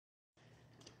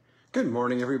Good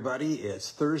morning, everybody.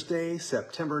 It's Thursday,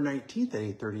 September 19th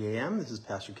at 8:30 a.m. This is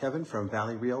Pastor Kevin from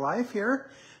Valley Real Life here,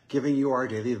 giving you our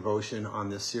daily devotion on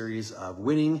this series of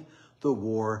winning the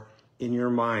war in your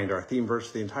mind. Our theme verse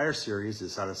for the entire series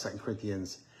is out of 2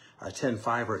 Corinthians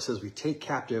 10:5, where it says, we take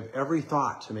captive every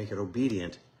thought to make it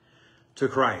obedient to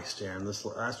Christ. And this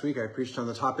last week I preached on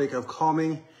the topic of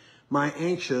calming my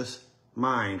anxious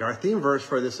mind. Our theme verse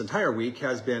for this entire week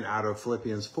has been out of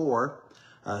Philippians 4,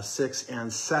 6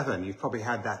 and 7. You've probably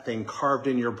had that thing carved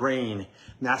in your brain. And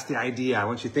that's the idea. I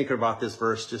want you thinking about this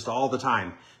verse just all the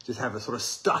time. Just have it sort of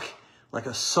stuck like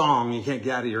a song you can't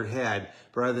get out of your head.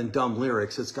 But rather than dumb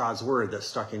lyrics, it's God's word that's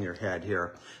stuck in your head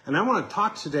here. And I want to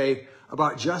talk today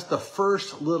about just the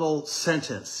first little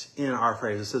sentence in our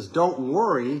phrase. It says, don't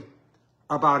worry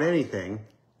about anything.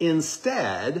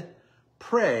 Instead,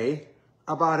 pray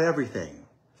about everything.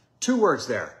 Two words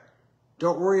there.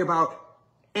 Don't worry about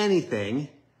anything.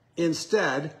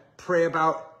 Instead, pray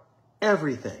about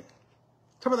everything.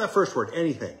 Talk about that first word,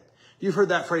 anything. You've heard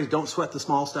that phrase, don't sweat the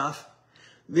small stuff.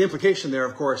 The implication there,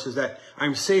 of course, is that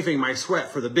I'm saving my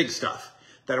sweat for the big stuff,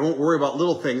 that I won't worry about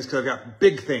little things because I've got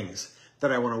big things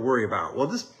that I want to worry about. Well,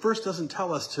 this verse doesn't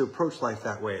tell us to approach life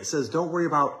that way. It says, don't worry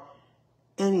about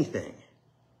anything.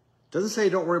 It doesn't say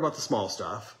don't worry about the small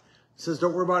stuff. It says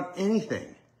don't worry about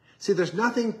anything. See, there's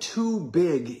nothing too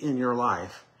big in your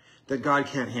life that God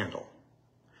can't handle.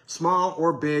 Small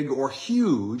or big or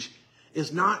huge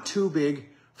is not too big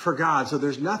for God. So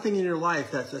there's nothing in your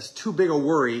life that's too big a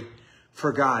worry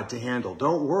for God to handle.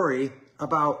 Don't worry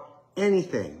about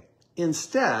anything.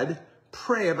 Instead,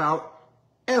 pray about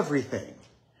everything.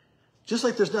 Just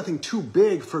like there's nothing too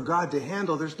big for God to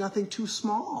handle, there's nothing too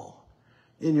small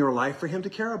in your life for him to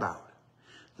care about.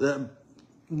 The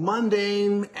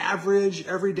mundane, average,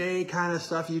 everyday kind of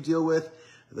stuff you deal with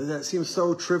that seems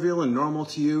so trivial and normal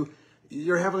to you,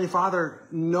 your Heavenly Father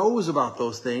knows about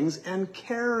those things and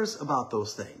cares about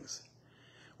those things.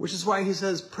 Which is why he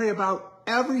says, pray about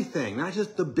everything, not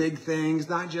just the big things,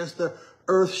 not just the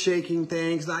earth-shaking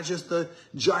things, not just the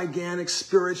gigantic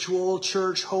spiritual,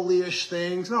 church, holy-ish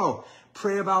things. No,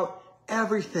 pray about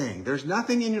everything. There's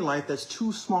nothing in your life that's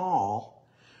too small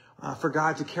for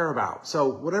God to care about. So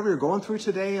whatever you're going through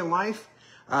today in life,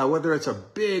 whether it's a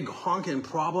big honking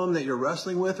problem that you're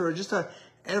wrestling with or just a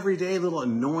everyday little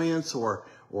annoyance or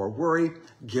worry,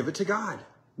 give it to God.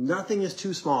 Nothing is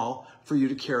too small for you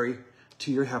to carry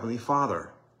to your Heavenly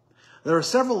Father. There are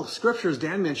several scriptures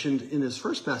Dan mentioned in his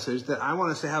first message that I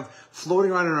want us to have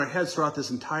floating around in our heads throughout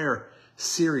this entire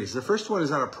series. The first one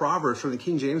is out of Proverbs from the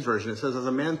King James Version. It says, as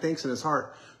a man thinks in his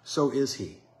heart, so is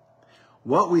he.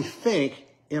 What we think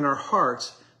in our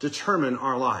hearts determine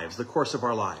our lives, the course of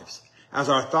our lives. As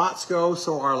our thoughts go,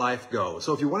 so our life goes.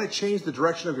 So if you want to change the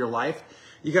direction of your life,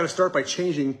 you got to start by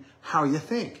changing how you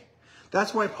think.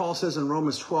 That's why Paul says in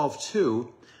Romans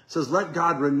 12:2, says, let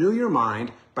God renew your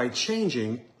mind by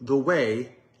changing the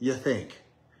way you think.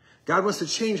 God wants to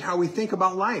change how we think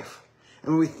about life.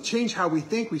 And when we change how we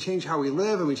think, we change how we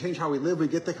live, and we change how we live, we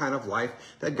get the kind of life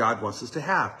that God wants us to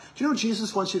have. Do you know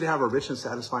Jesus wants you to have a rich and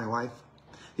satisfying life?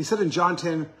 He said in John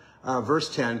 10,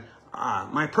 verse 10,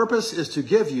 my purpose is to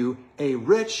give you a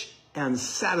rich and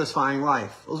satisfying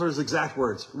life. Those are his exact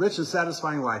words, rich and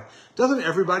satisfying life. Doesn't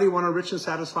everybody want a rich and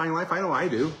satisfying life? I know I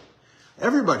do.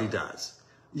 Everybody does.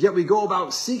 Yet we go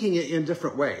about seeking it in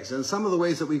different ways. And some of the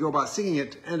ways that we go about seeking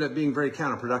it end up being very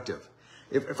counterproductive.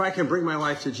 If I can bring my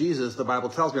life to Jesus, the Bible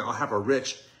tells me I'll have a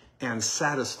rich and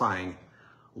satisfying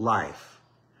life.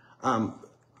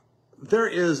 There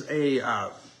is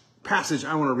a passage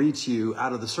I want to read to you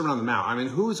out of the Sermon on the Mount. I mean,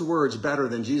 whose words better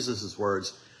than Jesus's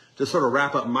words to sort of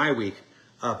wrap up my week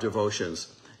of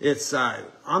devotions? It's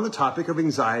on the topic of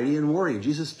anxiety and worry.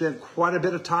 Jesus spent quite a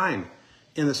bit of time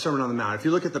in the Sermon on the Mount. If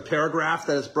you look at the paragraph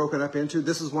that it's broken up into,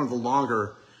 this is one of the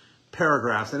longer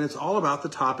paragraphs, and it's all about the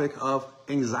topic of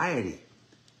anxiety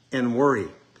and worry.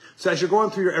 So as you're going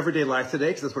through your everyday life today,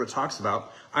 because that's what it talks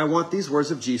about, I want these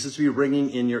words of Jesus to be ringing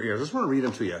in your ears. I just want to read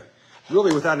them to you,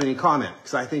 really without any comment,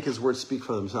 because I think his words speak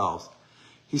for themselves.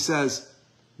 He says,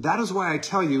 that is why I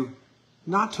tell you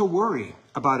not to worry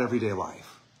about everyday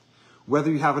life, whether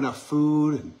you have enough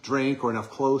food and drink or enough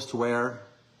clothes to wear.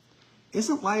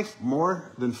 Isn't life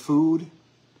more than food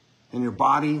and your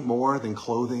body more than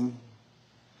clothing?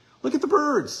 Look at the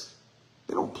birds.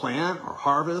 They don't plant or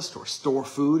harvest or store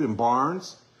food in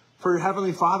barns, for your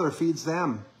Heavenly Father feeds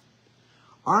them.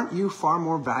 Aren't you far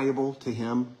more valuable to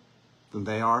him than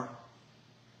they are?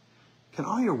 Can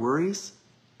all your worries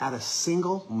add a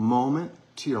single moment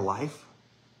to your life?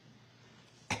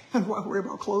 And why worry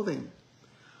about clothing?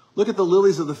 Look at the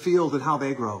lilies of the field and how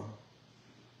they grow.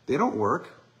 They don't work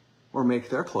or make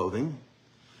their clothing.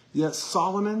 Yet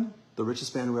Solomon, the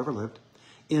richest man who ever lived,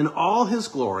 in all his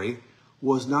glory,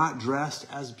 was not dressed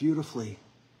as beautifully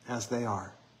as they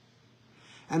are.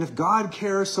 And if God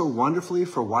cares so wonderfully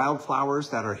for wildflowers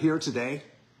that are here today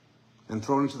and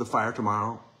thrown into the fire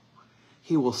tomorrow,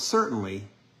 he will certainly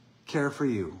care for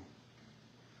you.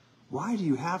 Why do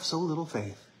you have so little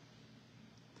faith?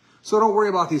 So don't worry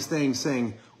about these things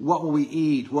saying, what will we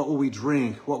eat? What will we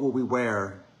drink? What will we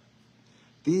wear?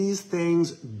 These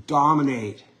things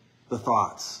dominate the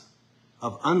thoughts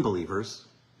of unbelievers,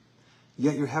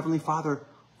 yet your Heavenly Father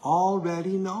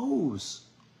already knows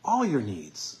all your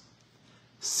needs.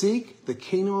 Seek the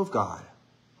kingdom of God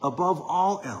above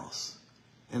all else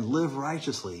and live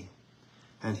righteously,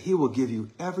 and he will give you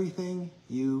everything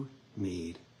you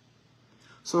need.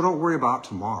 So don't worry about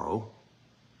tomorrow,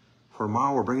 for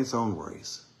tomorrow will bring its own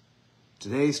worries.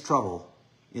 Today's trouble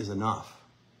is enough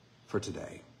for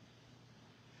today.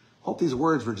 Hope these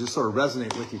words will just sort of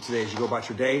resonate with you today as you go about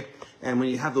your day. And when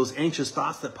you have those anxious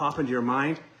thoughts that pop into your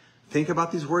mind, think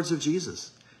about these words of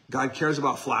Jesus. God cares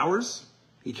about flowers.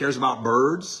 He cares about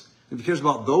birds. If he cares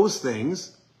about those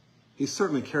things, he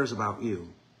certainly cares about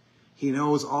you. He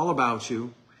knows all about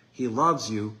you. He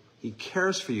loves you. He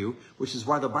cares for you, which is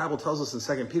why the Bible tells us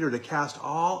in 2 Peter to cast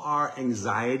all our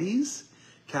anxieties,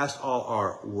 cast all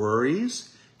our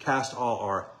worries, cast all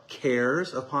our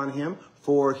cares upon him,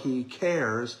 for he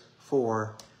cares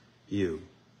for you.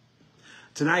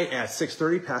 Tonight at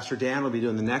 6:30, Pastor Dan will be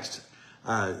doing the next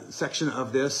section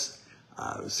of this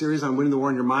series on winning the war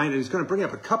in your mind. And he's going to bring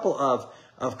up a couple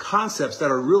of concepts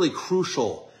that are really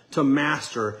crucial to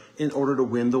master in order to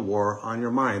win the war on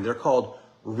your mind. They're called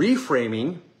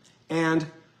reframing and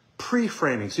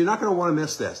pre-framing. So you're not going to want to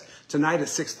miss this. Tonight at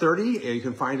 6:30, you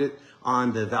can find it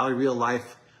on the Valley Real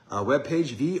Life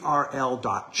webpage,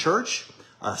 vrl.church.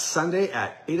 Sunday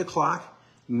at 8 o'clock,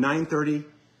 9:30,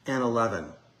 and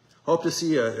 11. Hope to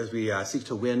see you as we seek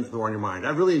to win the war in your mind.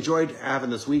 I've really enjoyed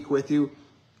having this week with you,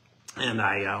 and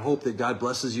I hope that God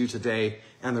blesses you today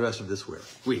and the rest of this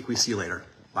week. We see you later.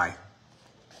 Bye.